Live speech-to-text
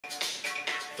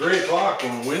3 o'clock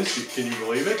on Wednesday. Can you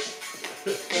believe it?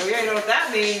 Well, we already know what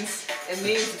that means. It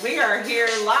means we are here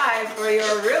live for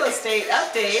your real estate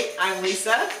update. I'm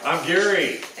Lisa. I'm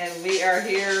Gary. And we are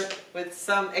here with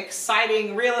some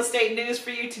exciting real estate news for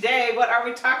you today. What are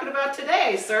we talking about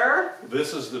today, sir?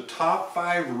 This is the top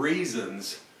 5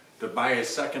 reasons to buy a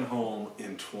second home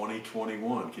in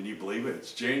 2021. Can you believe it?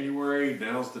 It's January,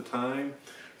 now's the time.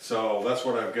 So that's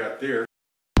what I've got there.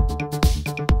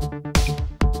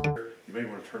 You may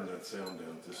want to turn that sound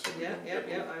down just so we don't get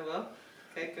I will.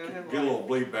 Okay, go ahead. Get a little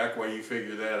bleed back while you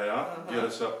figure that out. Get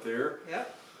us up there.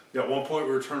 Yep. Yeah, at one point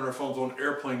we were turning our phones on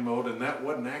airplane mode, and that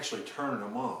wasn't actually turning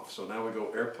them off. So now we go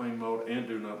airplane mode and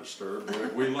do not disturb.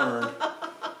 We learned.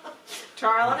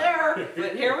 Trial and error,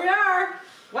 but here we are.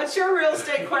 What's your real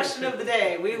estate question of the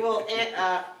day? We will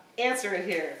answer it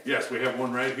here. Yes, we have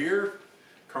one right here.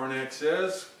 Karnak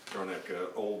says,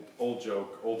 old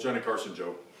joke, old Johnny Carson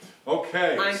joke.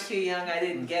 Okay. I'm too young, I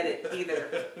didn't get it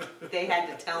either. They had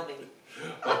to tell me.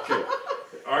 Okay.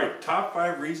 All right, top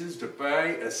 5 reasons to buy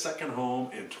a second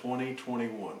home in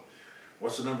 2021.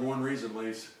 What's the number 1 reason,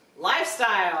 Lise?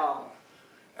 Lifestyle.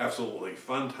 Absolutely,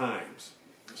 fun times.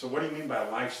 So what do you mean by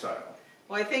lifestyle?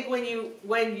 Well, I think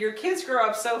when your kids grow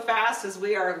up so fast as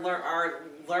we are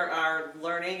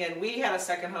learning, and we had a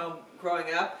second home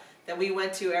growing up that we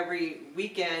went to every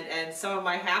weekend, and some of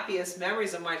my happiest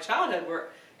memories of my childhood were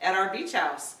at our beach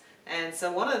house. And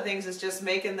so one of the things is just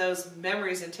making those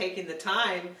memories and taking the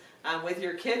time with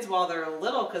your kids while they're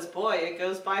little, because boy, it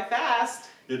goes by fast.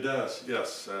 It does,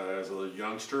 yes. As a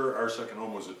youngster, our second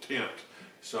home was a tent.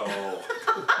 So.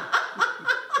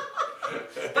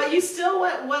 But you still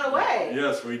went away.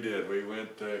 Yes, we did. We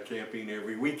went camping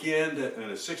every weekend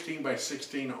in a 16 by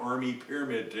 16 Army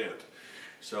pyramid tent.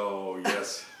 So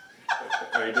yes,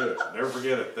 I do. Never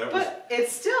forget it. But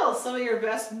it's still some of your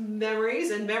best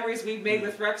memories, and memories we've made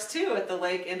with Rex too at the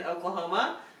lake in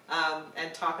Oklahoma,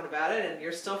 and talking about it, and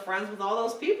you're still friends with all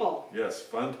those people. Yes,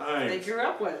 fun times. They grew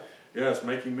up with. Yes,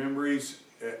 making memories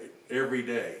every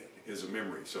day is a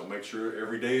memory. So make sure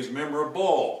every day is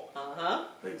memorable.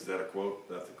 Is that a quote?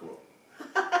 That's a quote.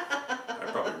 I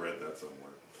probably read that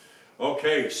somewhere.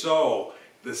 Okay, so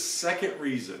the second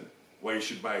reason why you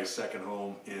should buy a second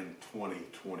home in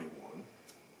 2021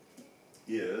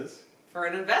 is? For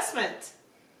an investment.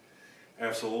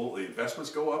 Absolutely.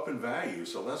 Investments go up in value,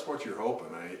 so that's what you're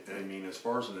hoping. I mean, as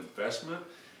far as an investment,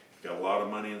 you've got a lot of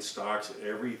money in stocks.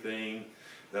 Everything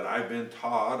that I've been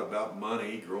taught about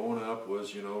money growing up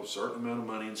was, you know, a certain amount of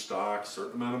money in stocks,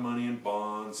 certain amount of money in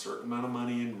bonds, certain amount of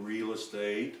money in real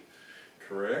estate,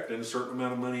 correct? And a certain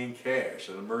amount of money in cash,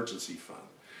 an emergency fund.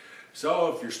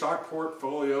 So if your stock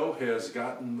portfolio has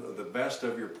gotten the best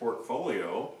of your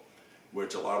portfolio,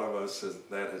 which a lot of us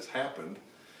that has happened,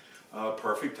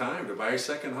 perfect time to buy a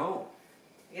second home.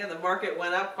 Yeah, the market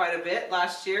went up quite a bit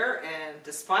last year, and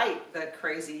despite the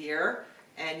crazy year,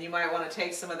 and you might want to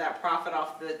take some of that profit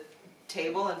off the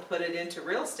table and put it into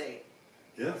real estate.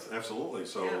 Yes, absolutely.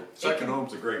 So yeah, second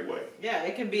home's a great way. Yeah,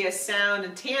 it can be a sound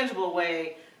and tangible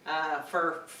way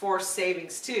for forced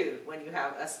savings too when you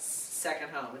have a second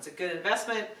home. It's a good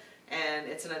investment, and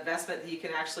it's an investment that you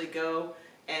can actually go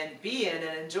and be in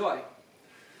and enjoy.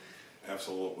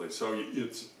 Absolutely. So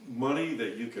it's money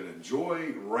that you can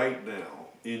enjoy right now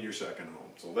in your second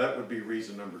home. So that would be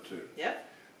reason number 2. Yep.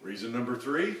 Reason number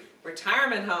 3?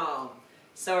 Retirement home.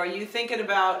 So are you thinking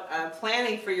about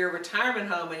planning for your retirement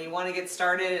home and you want to get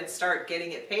started and start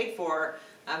getting it paid for?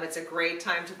 It's a great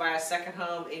time to buy a second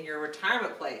home in your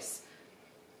retirement place.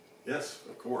 Yes,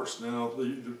 of course. Now,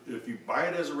 if you buy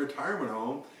it as a retirement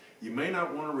home, you may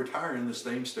not want to retire in the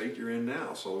same state you're in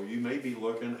now. So you may be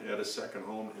looking at a second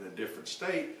home in a different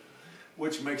state,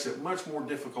 which makes it much more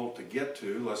difficult to get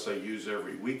to. Let's say use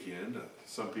every weekend.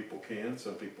 Some people can,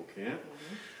 some people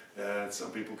can't.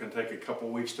 Some people can take a couple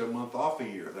weeks to a month off a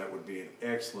year. That would be an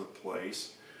excellent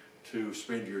place to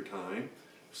spend your time.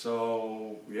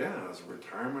 So yeah, as a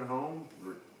retirement home,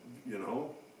 you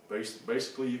know,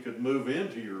 basically you could move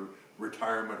into your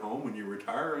retirement home when you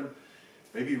retire and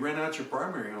maybe rent out your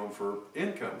primary home for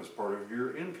income as part of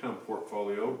your income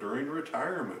portfolio during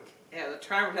retirement. Yeah, the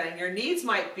retirement, your needs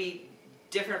might be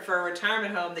different for a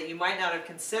retirement home that you might not have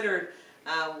considered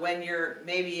when you're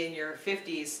maybe in your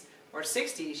 50s or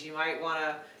 60s. You might want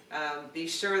to be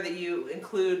sure that you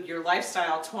include your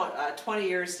lifestyle 20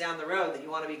 years down the road, that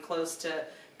you want to be close to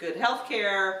good health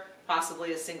care,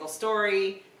 possibly a single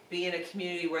story, be in a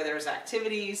community where there's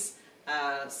activities.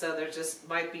 So there just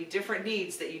might be different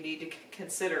needs that you need to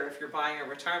consider if you're buying a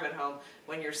retirement home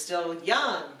when you're still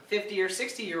young, 50 or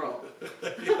 60-year-old.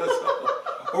 Yes.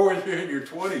 Or when you're in your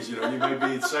 20s, you know, you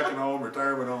may be second home,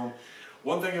 retirement home,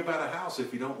 one thing about a house,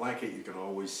 if you don't like it, you can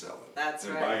always sell it. That's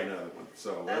and right. buy another one.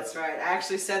 So that's right. I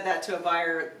actually said that to a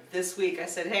buyer this week. I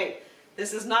said, hey,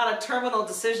 this is not a terminal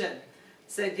decision. I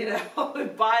said, you know,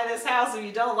 buy this house. If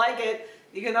you don't like it,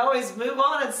 you can always move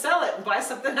on and sell it and buy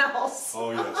something else.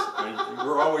 Oh yes, and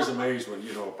we're always amazed when,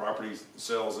 you know, a property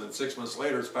sells and 6 months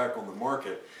later it's back on the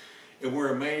market, and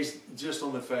we're amazed just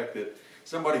on the fact that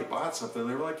somebody bought something.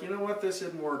 They're like, you know what, this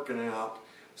isn't working out,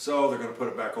 so they're going to put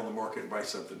it back on the market and buy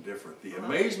something different. The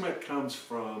amazement comes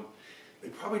from they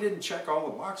probably didn't check all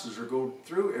the boxes or go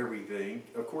through everything.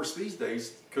 Of course, these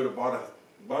days could have bought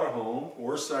a home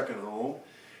or a second home,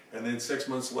 and then 6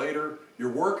 months later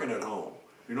you're working at home.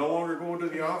 You're no longer going to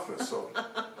the office, so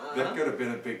that could have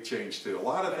been a big change too. A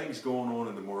lot of things going on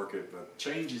in the market, but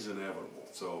change is inevitable.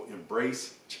 So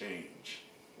embrace change.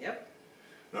 Yep.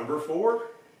 Number 4.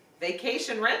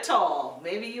 Vacation rental.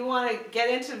 Maybe you want to get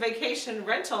into vacation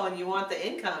rental and you want the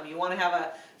income. You want to have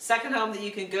a second home that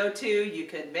you can go to. You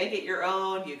can make it your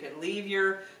own. You can leave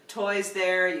your toys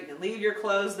there. You can leave your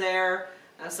clothes there.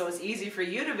 So it's easy for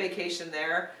you to vacation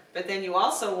there. But then you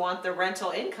also want the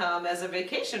rental income as a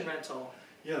vacation rental.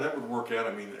 Yeah, that would work out.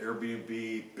 I mean, Airbnb,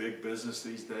 big business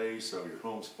these days, so your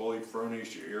home's fully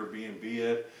furnished, you Airbnb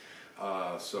it.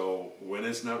 So when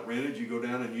it's not rented, you go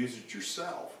down and use it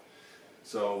yourself.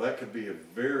 So that could be a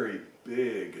very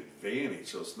big advantage.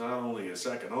 So it's not only a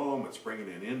second home, it's bringing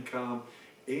in income,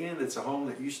 and it's a home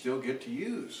that you still get to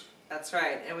use. That's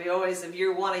right. And we always, if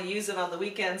you want to use it on the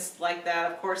weekends like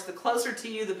that, of course, the closer to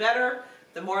you, the better.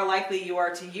 The more likely you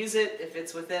are to use it. If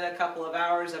it's within a couple of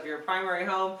hours of your primary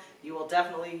home, you will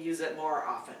definitely use it more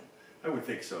often. I would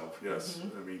think so, yes.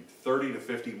 I mean, 30 to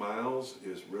 50 miles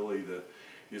is really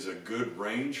is a good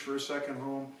range for a second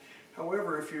home.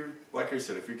 However, if you're, like I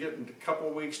said, if you're getting a couple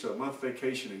of weeks to a month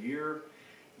vacation a year,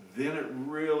 then it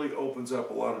really opens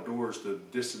up a lot of doors to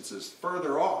distances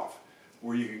further off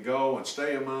where you can go and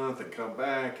stay a month and come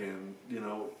back. And, you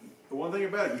know, the one thing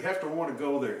about it, you have to want to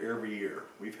go there every year.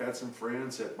 We've had some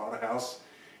friends that bought a house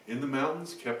in the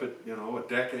mountains, kept it, you know, a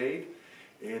decade,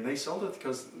 and they sold it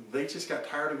because they just got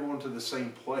tired of going to the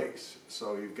same place.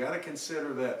 So you've got to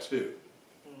consider that too.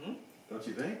 Don't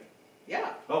you think?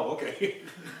 Yeah. Oh, okay.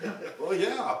 Well,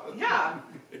 yeah. Yeah.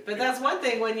 But that's one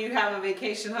thing when you have a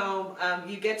vacation home,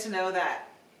 you get to know that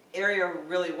area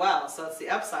really well. So it's the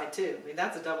upside too. I mean,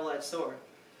 that's a double-edged sword.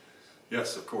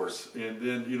 Yes, of course. And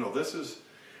then, you know, this is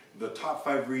the top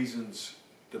 5 reasons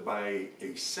to buy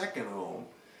a second home.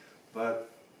 But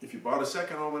if you bought a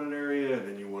second home in an area and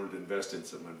then you wanted to invest in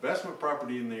some investment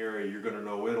property in the area, you're going to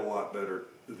know it a lot better,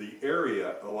 the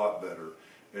area a lot better,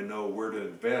 and know where to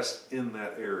invest in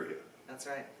that area. That's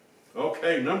right.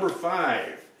 Okay, number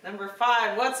 5. Number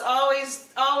 5, what's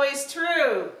always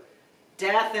true?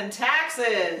 Death and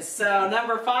taxes. So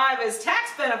number 5 is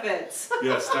tax benefits.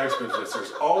 Yes, tax benefits.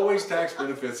 There's always tax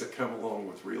benefits that come along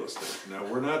with real estate. Now,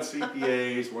 we're not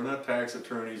CPAs, we're not tax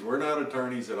attorneys, we're not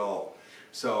attorneys at all.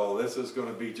 So this is going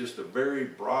to be just a very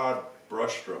broad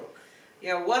brushstroke.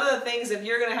 Yeah, one of the things, if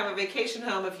you're going to have a vacation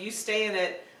home, if you stay in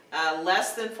it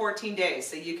less than 14 days,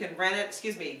 so you can rent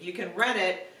it, you can rent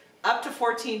it up to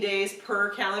 14 days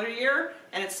per calendar year,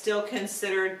 and it's still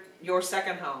considered your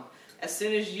second home. As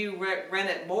soon as you rent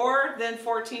it more than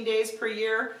 14 days per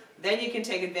year, then you can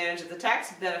take advantage of the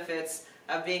tax benefits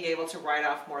of being able to write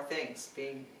off more things.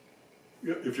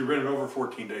 If you rent it over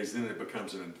 14 days, then it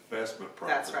becomes an investment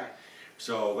property. That's right.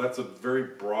 So that's a very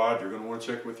broad, you're going to want to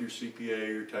check with your CPA,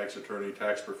 your tax attorney,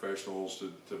 tax professionals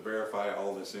to verify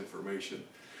all this information.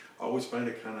 I always find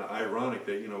it kind of ironic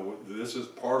that, you know, this is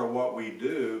part of what we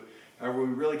do. However,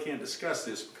 we really can't discuss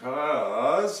this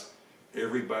because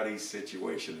everybody's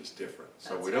situation is different.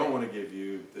 So we don't want to give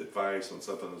you advice on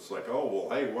something that's like, oh,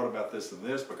 well, hey, what about this and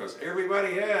this? Because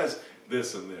everybody has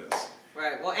this and this.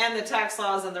 Right. Well, and the tax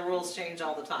laws and the rules change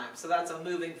all the time. So that's a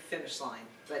moving finish line.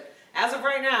 But as of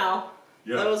right now,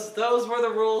 those were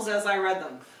the rules as I read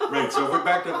them. Right. So if we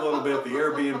backed up a little bit, the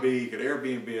Airbnb, you could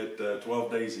Airbnb it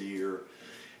 12 days a year.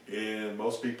 And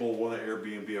most people want to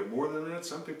Airbnb it more than that.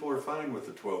 Some people are fine with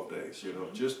the 12 days, you know,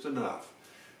 just enough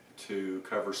to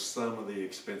cover some of the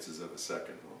expenses of a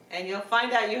second home. And you'll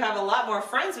find out you have a lot more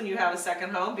friends when you have a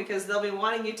second home because they'll be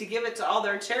wanting you to give it to all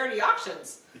their charity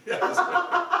auctions. Yes.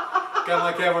 Kind of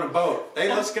like having a boat. Hey,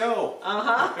 let's go.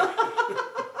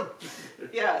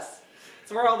 Yes.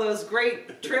 It's where all those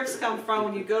great trips come from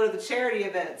when you go to the charity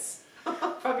events.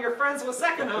 From your friends with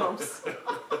second homes.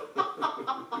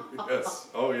 Yes.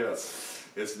 Oh, yes.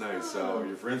 It's nice. So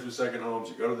your friends with second homes,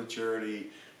 you go to the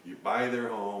charity, you buy their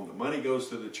home, the money goes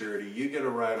to the charity, you get a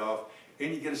write-off,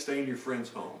 and you get to stay in your friend's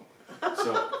home.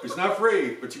 So it's not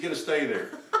free, but you get to stay there.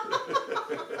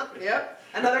 Yep,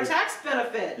 another tax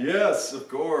benefit. Yes, of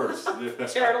course.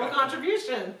 Charitable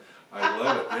contribution. I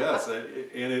love it, yes,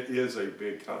 and it is a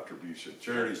big contribution.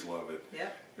 Charities love it.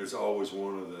 Yep. It's always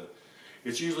one of the,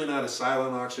 it's usually not a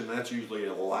silent auction, that's usually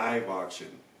a live auction,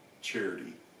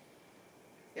 charity.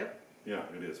 Yep. Yeah,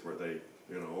 it is, where they,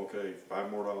 okay,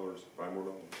 $5 more, $5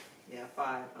 more. Yeah,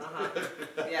 5,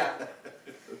 yeah.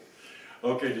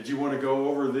 Okay, did you want to go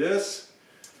over this?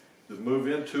 To move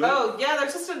into it? Oh, yeah,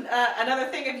 there's just another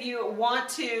thing. If you want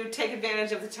to take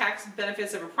advantage of the tax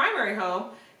benefits of a primary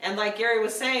home, and like Gary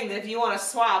was saying, that if you want to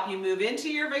swap, you move into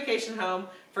your vacation home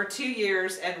for 2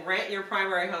 years and rent your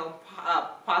primary home,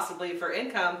 possibly for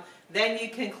income, then you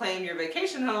can claim your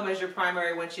vacation home as your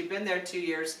primary once you've been there 2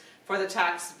 years for the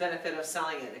tax benefit of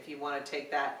selling it. If you want to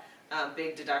take that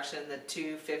big deduction, the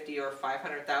 $250,000 or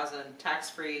 $500,000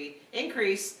 tax-free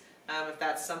increase, if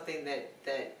that's something that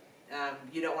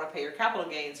you don't want to pay your capital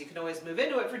gains, you can always move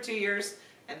into it for 2 years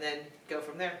and then go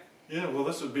from there. Yeah, well,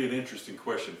 this would be an interesting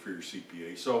question for your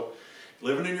CPA. So,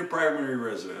 living in your primary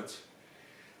residence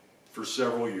for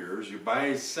several years, you buy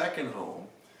a second home,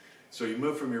 so you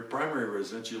move from your primary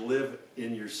residence, you live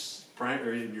in your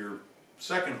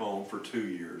second home for 2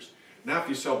 years. Now, if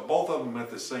you sell both of them at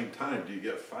the same time, do you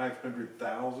get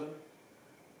 $500,000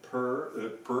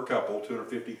 per couple,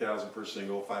 $250,000 per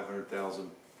single, $500,000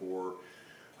 for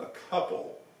a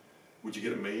couple? Would you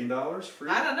get $1 million free?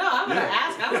 I don't know. I'm going to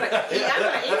ask. I'm going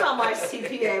to email my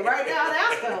CPA right now and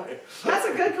ask them. That's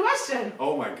a good question.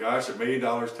 Oh my gosh, $1 million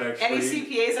tax free. Any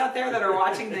CPAs out there that are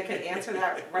watching that can answer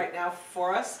that right now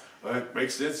for us? It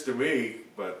makes sense to me,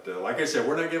 but like I said,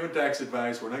 we're not giving tax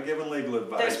advice. We're not giving legal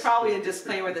advice. There's probably a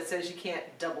disclaimer that says you can't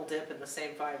double dip in the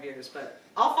same 5 years, but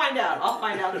I'll find out. I'll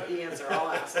find out the answer.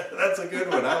 I'll ask. That's a good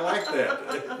one. I like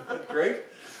that. Great.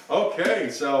 Okay,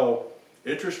 so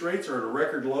interest rates are at a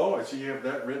record low. I see you have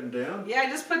that written down. Yeah, I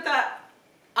just put that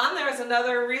on there as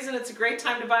another reason it's a great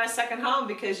time to buy a second home,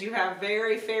 because you have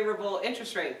very favorable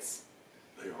interest rates.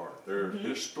 They are. They're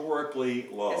historically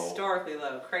low. Historically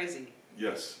low. Crazy.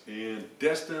 Yes, and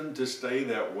destined to stay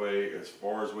that way as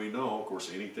far as we know. Of course,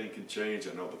 anything can change.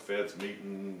 I know the Fed's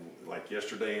meeting like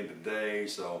yesterday and today,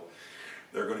 so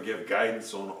they're going to give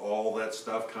guidance on all that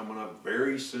stuff coming up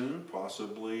very soon,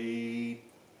 possibly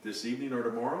this evening or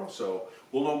tomorrow. So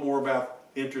we'll know more about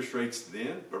interest rates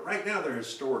then, but right now they're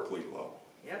historically low.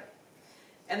 Yep.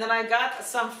 And then I got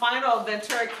some final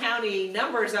Ventura County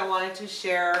numbers I wanted to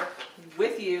share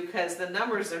with you, because the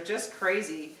numbers are just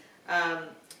crazy.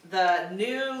 The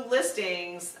new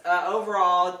listings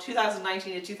overall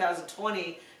 2019 to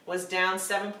 2020 was down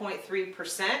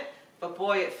 7.3%, but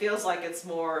boy, it feels like it's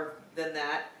more than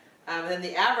that. And then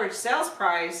the average sales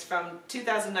price from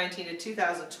 2019 to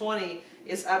 2020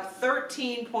 is up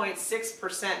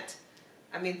 13.6%.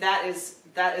 I mean, that is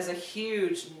a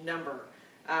huge number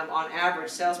on average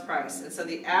sales price. And so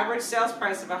the average sales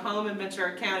price of a home in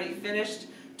Ventura County finished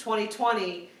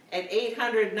 2020 at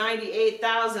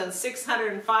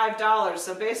 $898,605.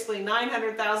 So basically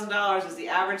 $900,000 is the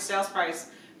average sales price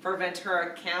for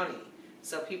Ventura County.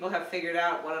 So people have figured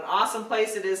out what an awesome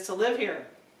place it is to live here.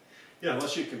 Yeah,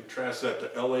 unless you contrast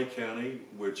that to LA County,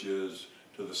 which is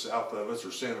to the south of us,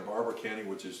 or Santa Barbara County,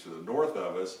 which is to the north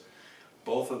of us.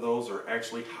 Both of those are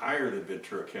actually higher than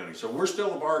Ventura County. So we're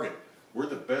still a bargain. We're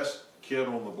the best kid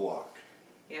on the block.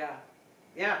 Yeah,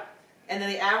 yeah. And then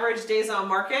the average days on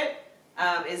market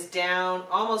is down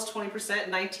almost 20%,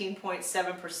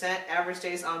 19.7% average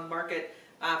days on market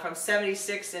from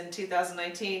 76 in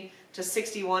 2019 to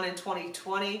 61 in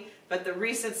 2020. But the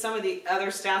recent, some of the other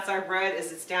stats I've read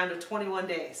is it's down to 21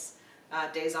 days,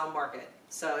 days on market.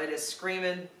 So it is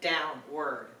screaming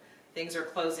downward. Things are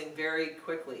closing very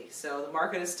quickly. So the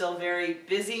market is still very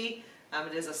busy.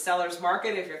 It is a seller's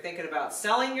market. If you're thinking about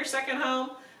selling your second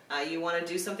home, you want to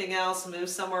do something else, move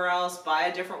somewhere else, buy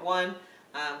a different one,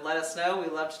 let us know. We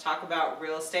love to talk about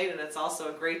real estate, and it's also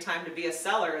a great time to be a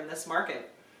seller in this market.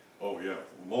 Oh yeah,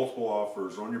 multiple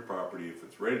offers on your property if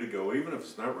it's ready to go, even if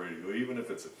it's not ready to go, even if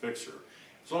it's a fixer.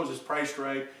 As long as it's priced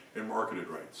right and marketed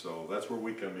right. So that's where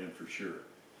we come in for sure.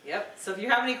 Yep. So if you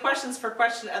have any questions for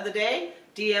Question of the Day,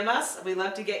 DM us. We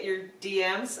love to get your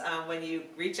DMs when you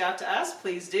reach out to us.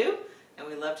 Please do. And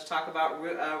we love to talk about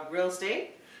real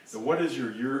estate. So what is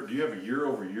your year? Do you have a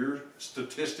year-over-year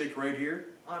statistic right here?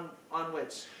 On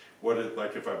which? What is,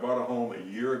 like if I bought a home a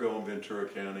year ago in Ventura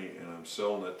County and I'm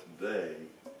selling it today?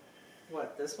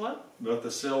 What, this one? Not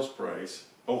the sales price.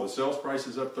 Oh, the sales price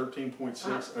is up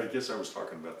 13.6. I guess I was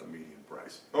talking about the median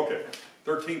price. Okay,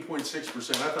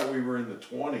 13.6%. I thought we were in the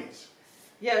 20s.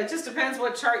 Yeah, it just depends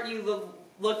what chart you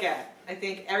look at. I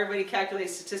think everybody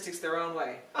calculates statistics their own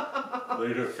way.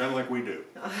 They do, kind of like we do.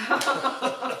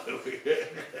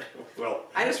 Well,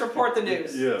 I just report the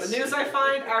news. Yes. The news I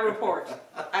find, I report.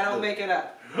 I don't make it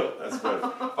up. that's good.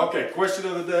 Okay, question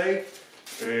of the day.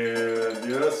 And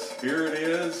yes, here it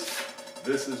is.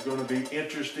 This is going to be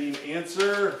interesting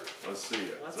answer. Let's see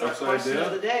it. What's It's our upside question down.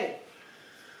 of the day?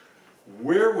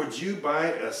 Where would you buy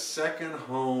a second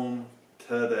home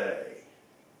today?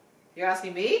 You're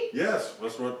asking me? Yes,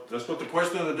 that's what the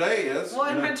question of the day is. Well,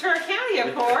 in You know? Ventura County,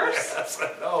 of course. Yes,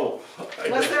 I know.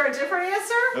 Was there a different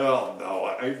answer? Oh, no,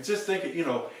 I just think, you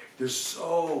know, there's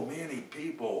so many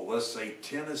people, let's say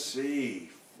Tennessee,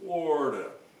 Florida,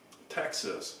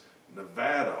 Texas,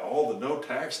 Nevada, all the no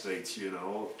tax states, you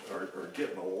know, are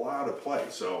getting a lot of play.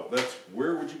 So that's,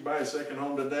 where would you buy a second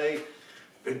home today?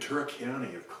 Ventura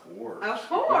County, of course. Of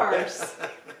course.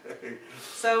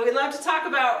 So we love to talk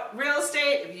about real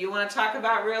estate. If you want to talk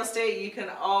about real estate, you can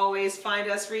always find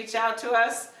us, reach out to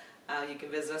us. You can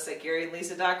visit us at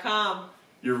GaryandLisa.com.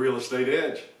 Your real estate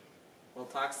edge. We'll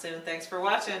talk soon. Thanks for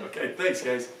watching. Okay, thanks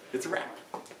guys. It's a wrap.